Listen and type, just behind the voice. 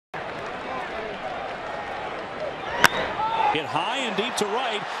Hit high and deep to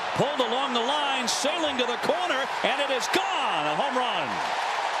right, pulled along the line, sailing to the corner, and it is gone. A home run.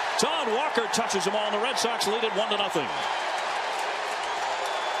 Todd Walker touches them all, and the Red Sox lead it 1-0.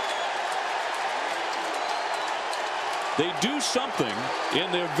 They do something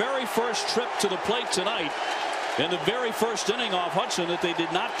in their very first trip to the plate tonight, in the very first inning off Hudson, that they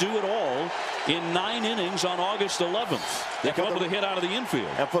did not do at all in 9 innings on August 11th. They come up with a hit out of the infield.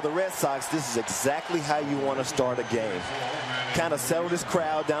 And for the Red Sox, this is exactly how you want to start a game. Kind of settle this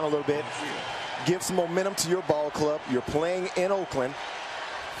crowd down a little bit. Give some momentum to your ball club. You're playing in Oakland.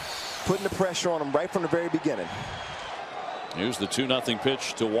 Putting the pressure on them right from the very beginning. Here's the 2-0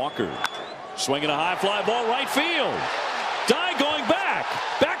 pitch to Walker. Swinging a high fly ball right field. Dye going back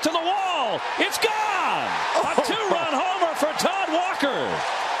to the wall. It's gone. A 2-run homer for Todd Walker.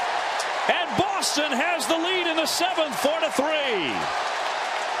 And Boston has the lead in the 7th, 4-3.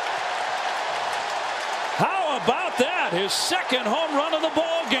 How about that? His second home run of the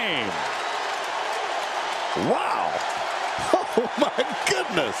ball game. Wow. Oh my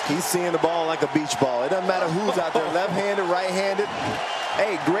goodness. He's seeing the ball like a beach ball. It doesn't matter who's out there, left-handed, right-handed.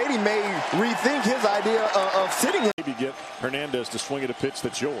 Hey, Grady may rethink his idea of sitting. Maybe get Hernandez to swing at a pitch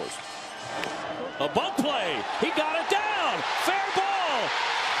that's yours. A bunt play. He got it down. Fair ball.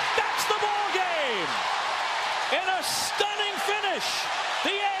 That's the ball game. In a stunning finish,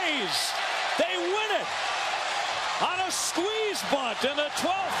 the A's, they win it on a squeeze bunt in the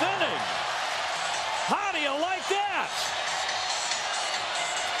 12th inning. How do you like that?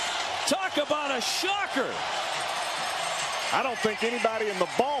 Talk about a shocker. I don't think anybody in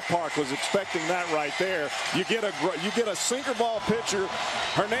the ballpark was expecting that right there. You get a sinker ball pitcher.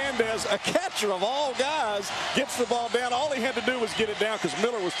 Hernandez, a catcher of all guys, gets the ball down. All he had to do was get it down because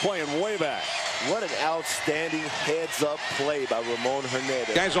Miller was playing way back. What an outstanding heads-up play by Ramon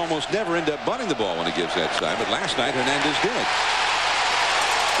Hernandez. Guys almost never end up bunting the ball when he gives that side, but last night Hernandez did.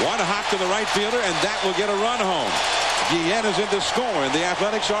 One hop to the right fielder, and that will get a run home. Guillen is in to score, and the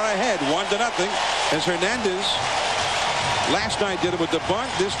Athletics are ahead 1-0 as Hernandez last night did it with the bunt.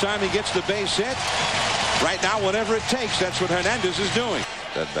 This time he gets the base hit. Right now, whatever it takes, that's what Hernandez is doing.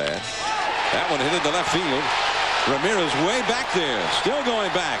 That bad. That one hit into left field. Ramirez way back there, still going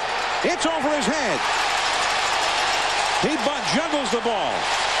back. It's over his head. He juggles the ball.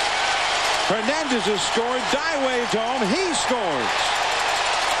 Hernandez has scored. Dye waves home. He scores.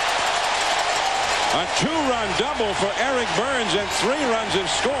 A 2-run double for Eric Burns, and 3 runs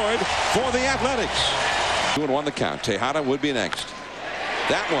have scored for the Athletics. 2-1 the count. Tejada would be next.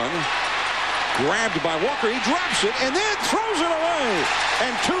 That one grabbed by Walker. He drops it and then throws it away.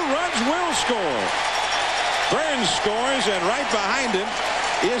 And 2 runs will score. Burns scores, and right behind him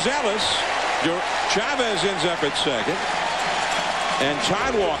is Ellis. Chavez ends up at second. And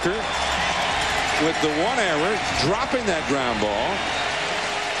Todd Walker with the 1 error, dropping that ground ball,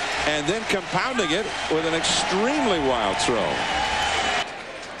 and then compounding it with an extremely wild throw.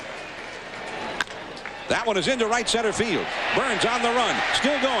 That one is into right center field. Burns on the run,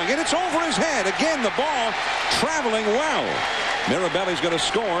 still going, and it's over his head. Again, the ball traveling well. Mirabelli's going to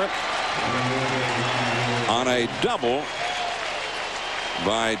score on a double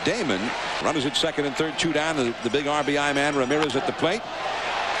by Damon. Runners at second and third, 2 down. The big RBI man, Ramirez, at the plate.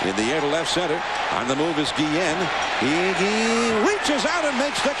 In the air to left center. On the move is Guillen. He reaches out and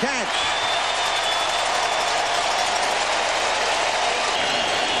makes the catch.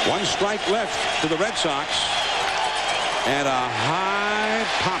 1 strike left to the Red Sox. And a high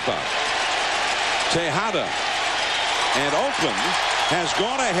pop-up. Tejada. And Oakland has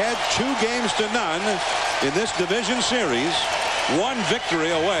gone ahead 2-0 in this division series. 1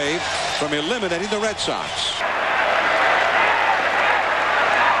 victory away from eliminating the Red Sox.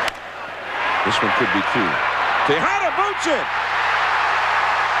 This one could be 2. Tejada boots it.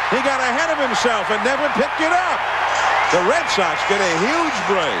 He got ahead of himself and never picked it up. The Red Sox get a huge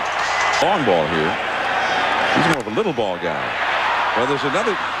break. Long ball here. He's more of a little ball guy. Well, there's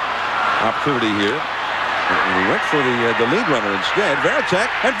another opportunity here. He went for the lead runner instead. Varitek,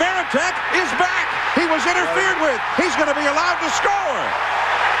 and Varitek is back. He was interfered with. He's going to be allowed to score.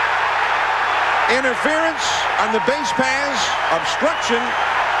 Interference on the base paths, obstruction,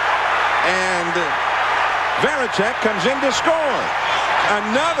 and Varitek comes in to score.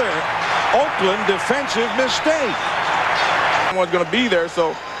 Another Oakland defensive mistake. Someone's going to be there,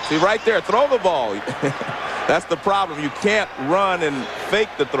 so see right there, throw the ball. That's the problem. You can't run and fake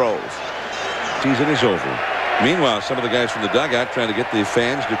the throws. Season is over. Meanwhile, some of the guys from the dugout trying to get the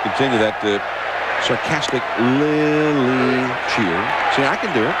fans to continue that sarcastic Lily cheer. See, I can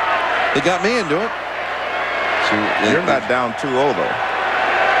do it. They got me into it. See, you're not down 2-0 though.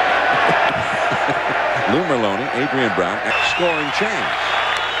 Lou Merlone, Adrian Brown, scoring chance.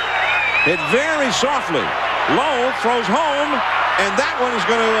 Hit very softly. Lowe throws home, and that one is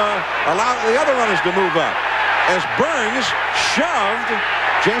going to allow the other runners to move up. As Burns shoved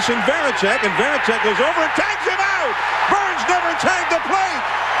Jason Varitek, and Varitek goes over and tags him out. Burns never tagged the plate.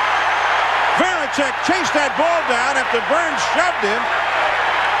 Varitek chased that ball down after Burns shoved him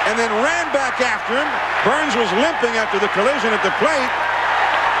and then ran back after him. Burns was limping after the collision at the plate,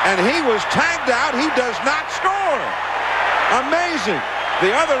 and he was tagged out. He does not score. Amazing.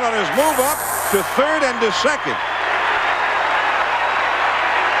 The other runners move up to third and to second.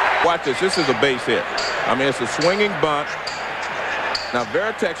 Watch this. This is a base hit. I mean, it's a swinging bunt. Now,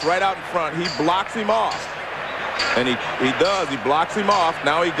 Varitek's right out in front. He blocks him off. And he does. He blocks him off.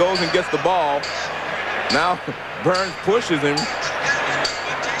 Now he goes and gets the ball. Now, Burns pushes him.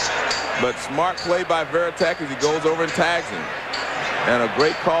 But smart play by Varitek as he goes over and tags him. And a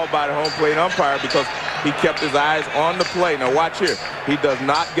great call by the home plate umpire because he kept his eyes on the plate. Now, watch here. He does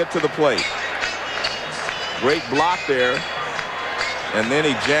not get to the plate. Great block there. And then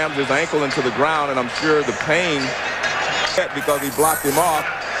he jams his ankle into the ground, and I'm sure the pain because he blocked him off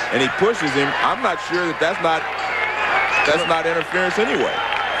and he pushes him. I'm not sure that's not interference anyway.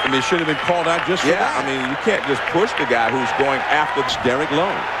 I mean, it should have been called out just for that. I mean, you can't just push the guy who's going after Derek Lowe.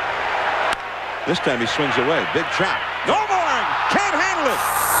 This time he swings away. Big chop. No more. Can't handle it.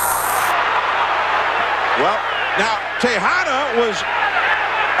 Well, now Tejada was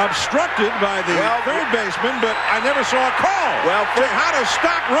obstructed by the third baseman, but I never saw a call. Well, Tejada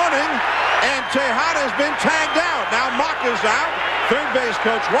stopped running, and Tejada has been tagged out. Now Maka's out. Third base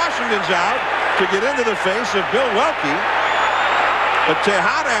coach Washington's out to get into the face of Bill Welke. But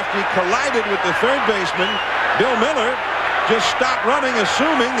Tejada, after he collided with the third baseman, Bill Miller, just stopped running,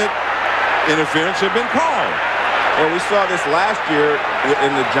 assuming that interference had been called. Well, we saw this last year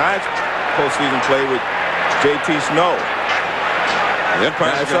in the Giants postseason play with J.T. Snow. The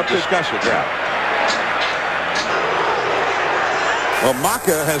umpire's going to discuss it. Yeah. Well,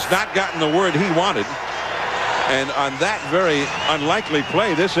 Maka has not gotten the word he wanted. And on that very unlikely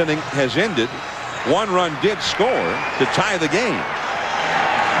play, this inning has ended. One run did score to tie the game.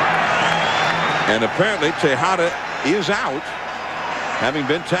 And apparently Tejada is out, having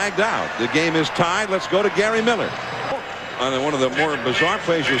been tagged out. The game is tied. Let's go to Gary Miller. On one of the more bizarre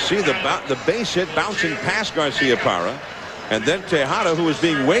plays, you'll see the base hit bouncing past Garcia Parra. And then Tejada, who was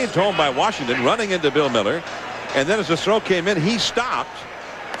being waved home by Washington, running into Bill Miller. And then as the throw came in, he stopped,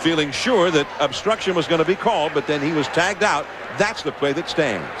 feeling sure that obstruction was going to be called, but then he was tagged out. That's the play that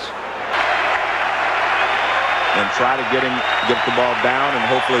stands. And try to get the ball down, and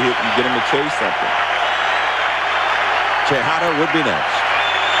hopefully he can get him to chase something. Tejada would be next.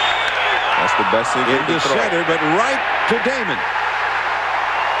 That's the best thing. Into center, but right to Damon.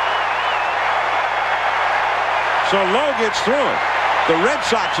 So Lowe gets through it. The Red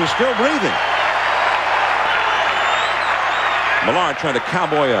Sox are still breathing. Millard trying to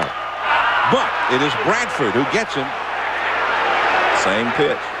cowboy up. But it is Bradford who gets him. Same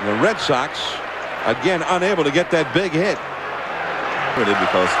pitch. The Red Sox, again, unable to get that big hit.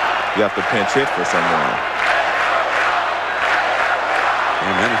 Because you have to pinch hit for someone.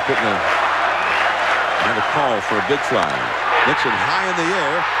 And then he's putting a call for a big fly. Nixon high in the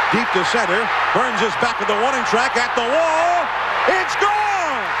air, deep to center. Burns is back at the warning track, at the wall. It's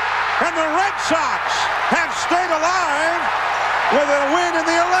gone! And the Red Sox have stayed alive with a win in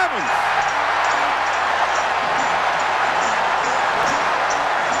the 11th.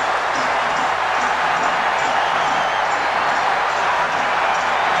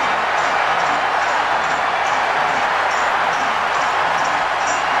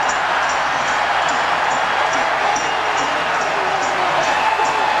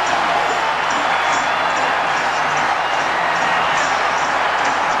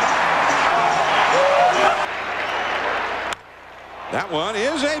 That one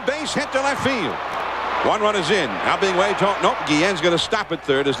is a base hit to left field. One run is in. Now being waved home. Nope, Guillen's going to stop at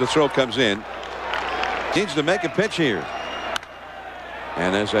third as the throw comes in. Needs to make a pitch here.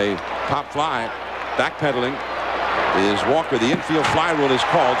 And as a pop fly, backpedaling is Walker. The infield fly rule is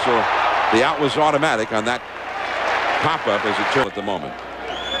called, so the out was automatic on that pop-up as it turned at the moment.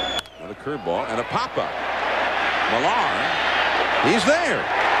 Another curveball and a pop-up. Millard, he's there.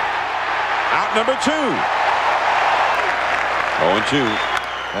 Out number 2. 0-2.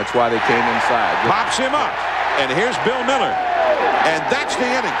 That's why they came inside. Pops him up. And here's Bill Miller. And that's the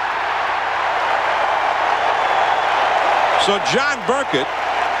inning. So John Burkett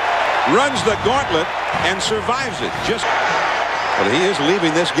runs the gauntlet and survives it. But he is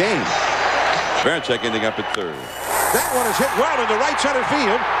leaving this game. Varitek ending up at third. That one is hit well into right center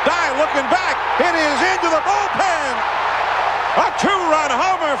field. Dye looking back. It is into the bullpen. A two-run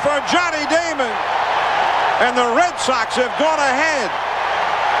homer for Johnny Damon. And the Red Sox have gone ahead.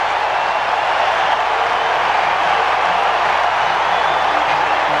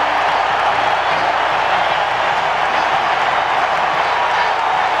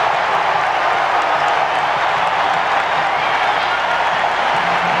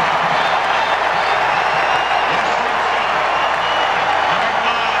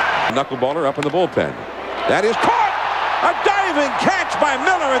 Knuckleballer up in the bullpen. That is caught! A diving catch by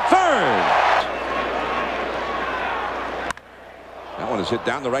Miller at third. That one is hit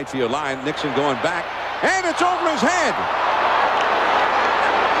down the right field line. Nixon going back, and it's over his head.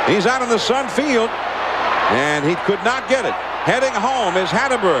 He's out in the sun field, and he could not get it. Heading home is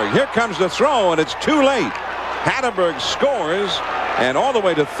Hatterberg. Here comes the throw, and it's too late. Hatterberg scores, and all the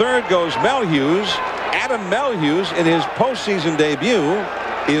way to third goes Melhuse. Adam Melhuse, in his postseason debut,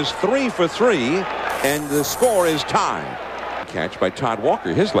 is 3 for 3, and the score is tied. Catch by Todd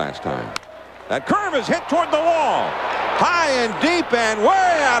Walker, his last time. That curve is hit toward the wall. High and deep and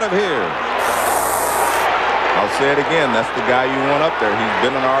way out of here. I'll say it again. That's the guy you want up there. He's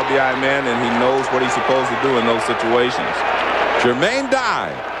been an RBI man, and he knows what he's supposed to do in those situations. Jermaine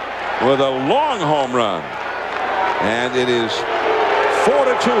Dye with a long home run. And it is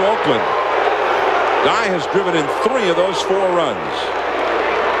 4-2 Oakland. Dye has driven in 3 of those 4 runs.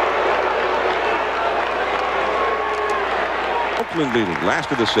 Oakland leading,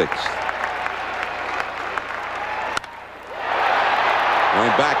 last of the 6th.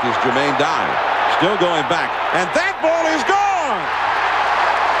 Going back is Jermaine Dye. Still going back, and that ball is gone.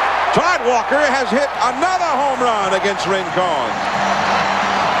 Todd Walker has hit another home run against Rincon.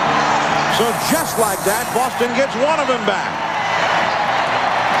 So just like that, Boston gets one of them back.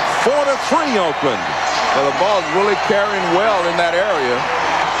 4-3 Oakland. Well, the ball's really carrying well in that area.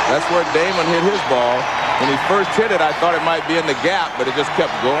 That's where Damon hit his ball. When he first hit it, I thought it might be in the gap, but it just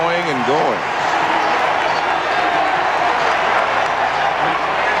kept going and going.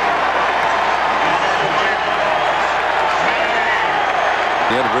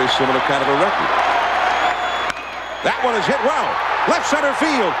 He had a very similar kind of a record. That one is hit well. Left center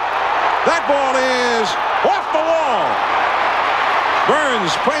field. That ball is off the wall.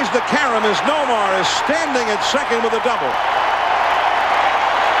 Burns plays the carom as Nomar is standing at second with a double.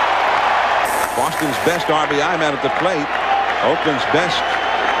 Boston's best RBI man at the plate. Oakland's best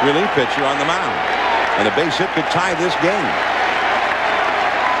relief pitcher on the mound. And a base hit could tie this game.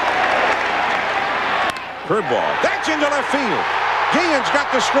 Curveball. That's into left field. Guillen's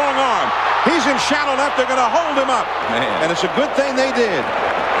got the strong arm. He's in shallow left. They're going to hold him up. Man. And it's a good thing they did.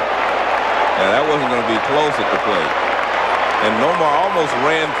 Yeah, that wasn't going to be close at the plate. And Nomar almost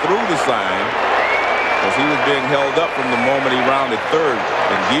ran through the sign because he was being held up from the moment he rounded third.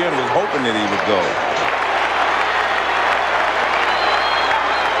 And Guillen was hoping that he would go.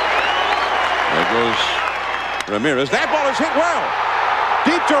 There goes Ramirez. That ball is hit well.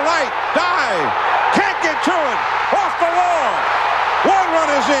 Deep to right. Dye. Can't get to it. Off the wall. One run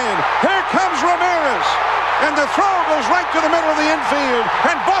is in. Here comes Ramirez. And the throw goes right to the middle of the infield.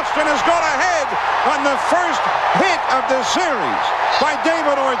 And Boston has gone ahead on the first hit of the series by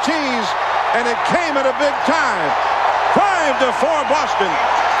David Ortiz. And it came at a big time. 5-4 Boston.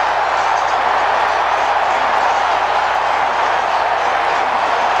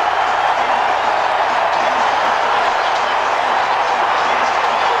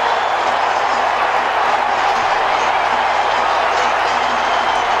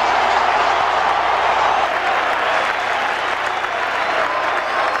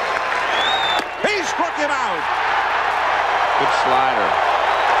 Struck him out. Good slider.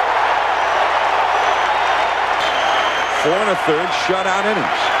 4 1/3 shutout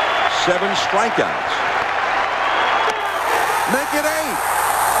innings. 7 strikeouts. Make it 8.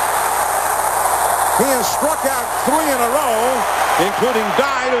 He has struck out 3 in a row, including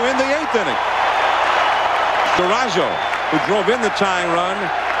Dye to end the 8th inning. Durazo, who drove in the tying run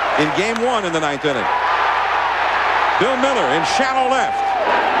in game 1 in the 9th inning. Bill Miller in shallow left.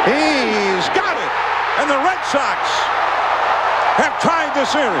 He's got it. And the Red Sox have tied the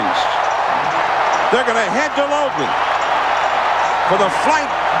series. They're going to head to Logan for the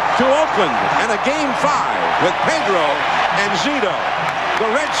flight to Oakland and a game 5 with Pedro and Zito. The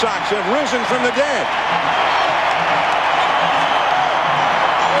Red Sox have risen from the dead.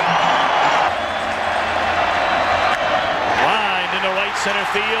 Lined into right center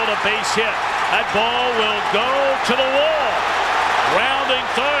field, a base hit. That ball will go to the wall. Rounding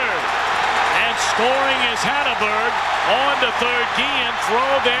third and Scoring is Hatterberg. On to third. Guillen.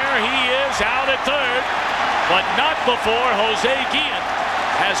 Throw there. He is out at third. But not before Jose Guillen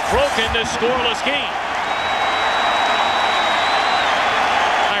has broken this scoreless game.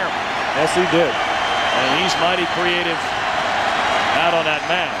 Yes, he did. And he's mighty creative out on that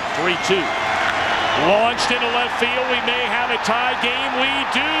mound. 3-2. Launched into left field. We may have a tie game. We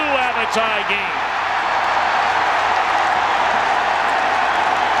do have a tie game.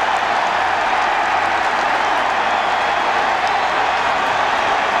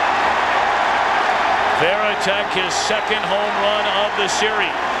 Veritek, his second home run of the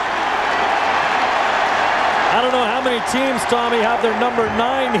series. I don't know how many teams, Tommy, have their number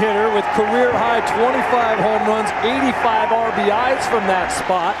 9 hitter with career-high 25 home runs, 85 RBIs from that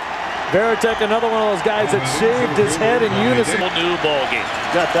spot. Veritek, another one of those guys that shaved his head in unison. New ball game.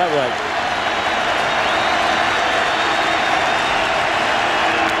 Got that right.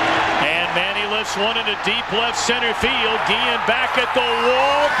 And Manny lifts one into deep left center field. Guillen back at the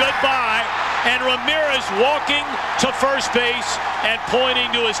wall. Goodbye. And Ramirez walking to first base and pointing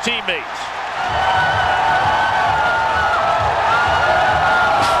to his teammates.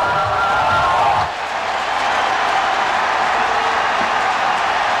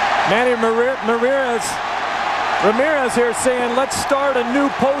 Manny Ramirez here saying, let's start a new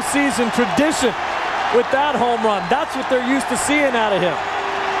postseason tradition with that home run. That's what they're used to seeing out of him.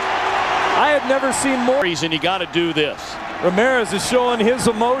 I had never seen more. Reason you got to do this. Ramirez is showing his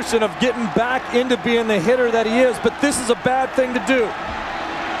emotion of getting back into being the hitter that he is, but this is a bad thing to do.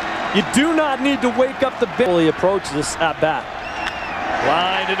 You do not need to wake up the bench. He approaches this at bat.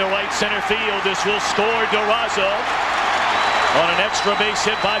 Line into right center field. This will score Durazo on an extra base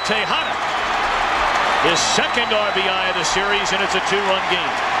hit by Tejada. His second RBI of the series, and it's a 2-run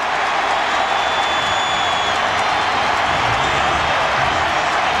game.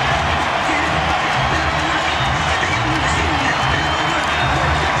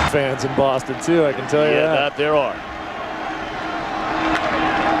 Fans in Boston too, I can tell you that there are.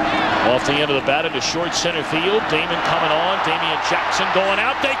 Off the end of the bat into short center field. Damon coming on. Damian Jackson going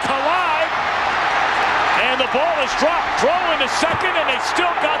out. They collide. And the ball is dropped. Throw into second, and they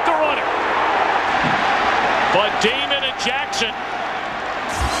still got the runner. But Damon and Jackson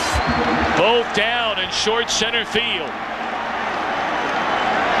both down in short center field.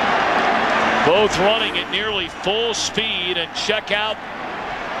 Both running at nearly full speed, and check out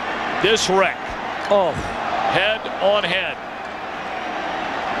this wreck. Oh. Head on head.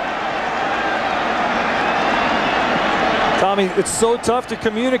 Tommy, it's so tough to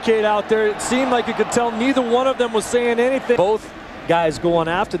communicate out there. It seemed like you could tell neither one of them was saying anything. Both guys going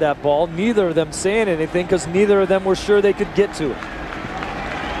after that ball, neither of them saying anything because neither of them were sure they could get to it.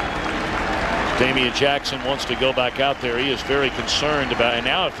 Damian Jackson wants to go back out there. He is very concerned about it. And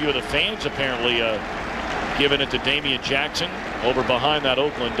now a few of the fans apparently giving it to Damian Jackson over behind that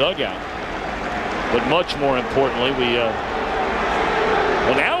Oakland dugout. But much more importantly, well,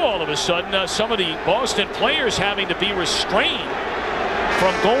 now all of a sudden some of the Boston players having to be restrained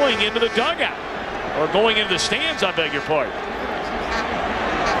from going into the dugout or going into the stands, I beg your pardon.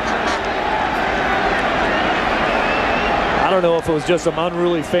 I don't know if it was just some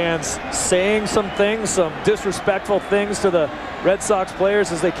unruly fans saying some things, some disrespectful things to the Red Sox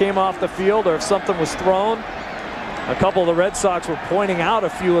players as they came off the field, or if something was thrown. A couple of the Red Sox were pointing out a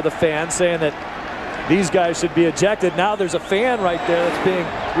few of the fans, saying that these guys should be ejected. Now there's a fan right there that's being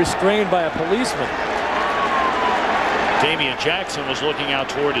restrained by a policeman. Damian Jackson was looking out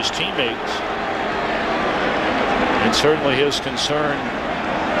toward his teammates. And certainly his concern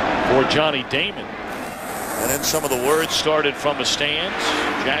for Johnny Damon. And then some of the words started from the stands.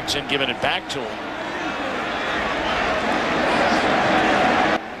 Jackson giving it back to him.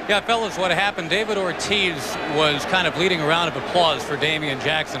 Yeah, fellas, what happened, David Ortiz was kind of leading a round of applause for Damian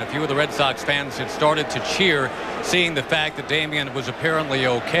Jackson. A few of the Red Sox fans had started to cheer, seeing the fact that Damian was apparently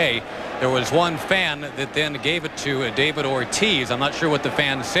okay. There was one fan that then gave it to David Ortiz. I'm not sure what the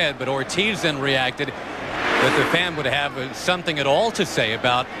fan said, but Ortiz then reacted that the fan would have something at all to say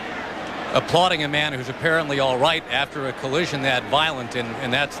about applauding a man who's apparently all right after a collision that violent,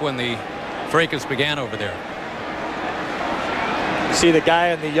 and that's when the fracas began over there. You see the guy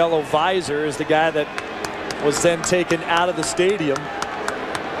in the yellow visor is the guy that was then taken out of the stadium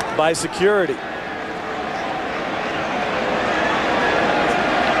by security.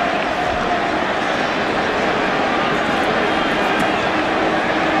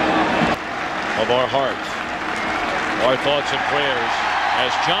 Of our hearts, our thoughts and prayers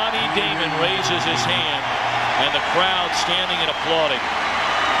as Johnny Damon raises his hand and the crowd standing and applauding.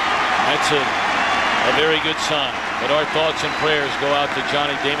 That's a very good sign. But our thoughts and prayers go out to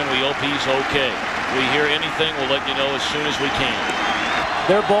Johnny Damon. We hope he's okay. If we hear anything, we'll let you know as soon as we can.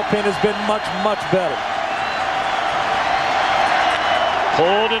 Their bullpen has been much, much better.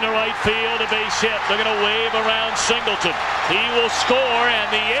 Pulled into right field, a base hit. They're going to wave around Singleton. He will score, and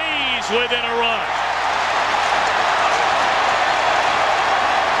the A's within a run.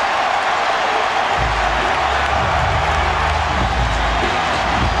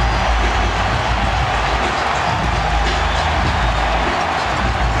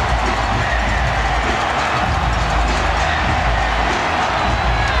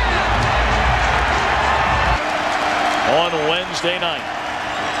 On Wednesday night.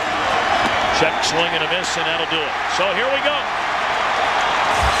 Check swing and a miss, and that'll do it. So here we go.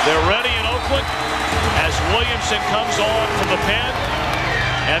 They're ready in Oakland as Williamson comes on from the pen,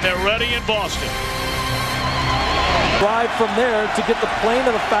 and they're ready in Boston. Drive from there to get the plane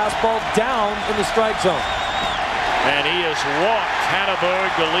of the fastball down in the strike zone. And he has walked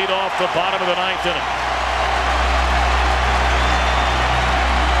Hanneberg to lead off the bottom of the ninth inning.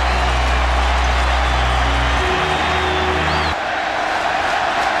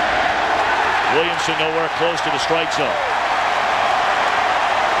 Williamson nowhere close to the strike zone.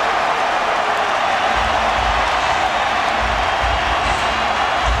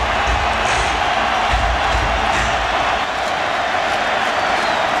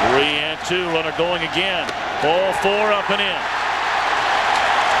 Three and two, runner going again. Ball four up and in.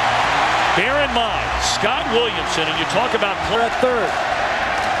 Bear in mind, Scott Williamson, and you talk about We're at third.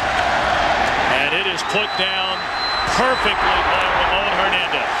 And it is put down perfectly by Ramon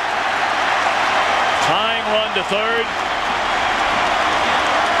Hernandez. Tying run to third.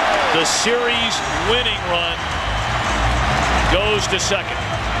 The series winning run goes to second.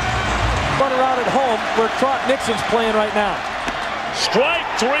 Runner out at home where Trot Nixon's playing right now. Strike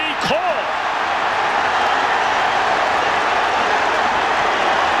three call.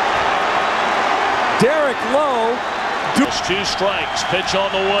 Derek Lowe. Just two strikes. Pitch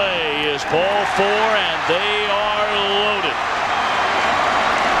on the way is ball four, and they are loaded.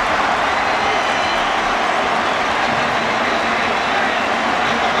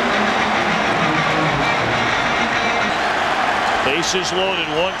 Bases loaded,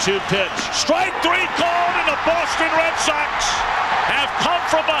 1-2 pitch. Strike three called, and the Boston Red Sox have come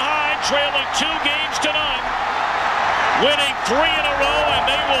from behind, trailing 2 games to none, winning 3 in a row, and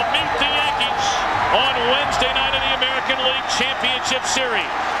they will meet the Yankees on Wednesday night in the American League Championship Series.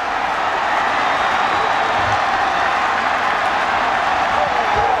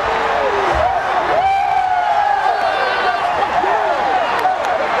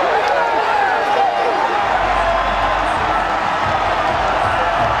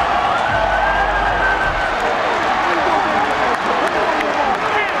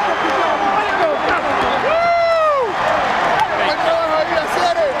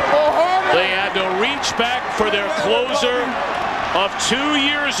 Back for their closer of 2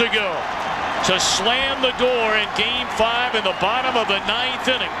 years ago to slam the door in Game 5 in the bottom of the 9th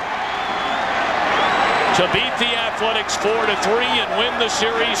inning to beat the Athletics 4-3 and win the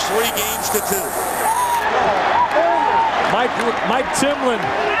series 3-2. Mike Timlin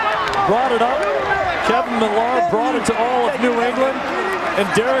brought it up. Kevin Millar brought it to all of New England, and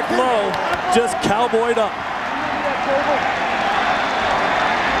Derek Lowe just cowboyed up.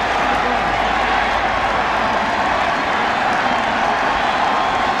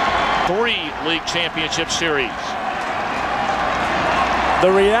 3 league championship series. The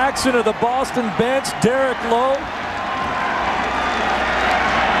reaction of the Boston bench, Derek Lowe.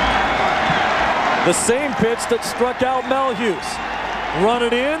 The same pitch that struck out Mel Hughes. Run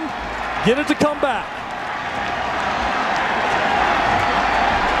it in, get it to come back.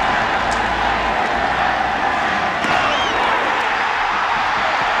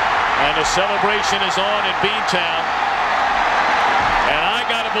 And the celebration is on in Beantown.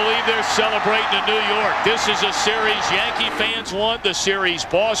 I believe they're celebrating in New York. This is a series Yankee fans won, the series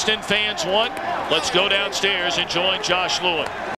Boston fans won. Let's go downstairs and join Josh Lewin.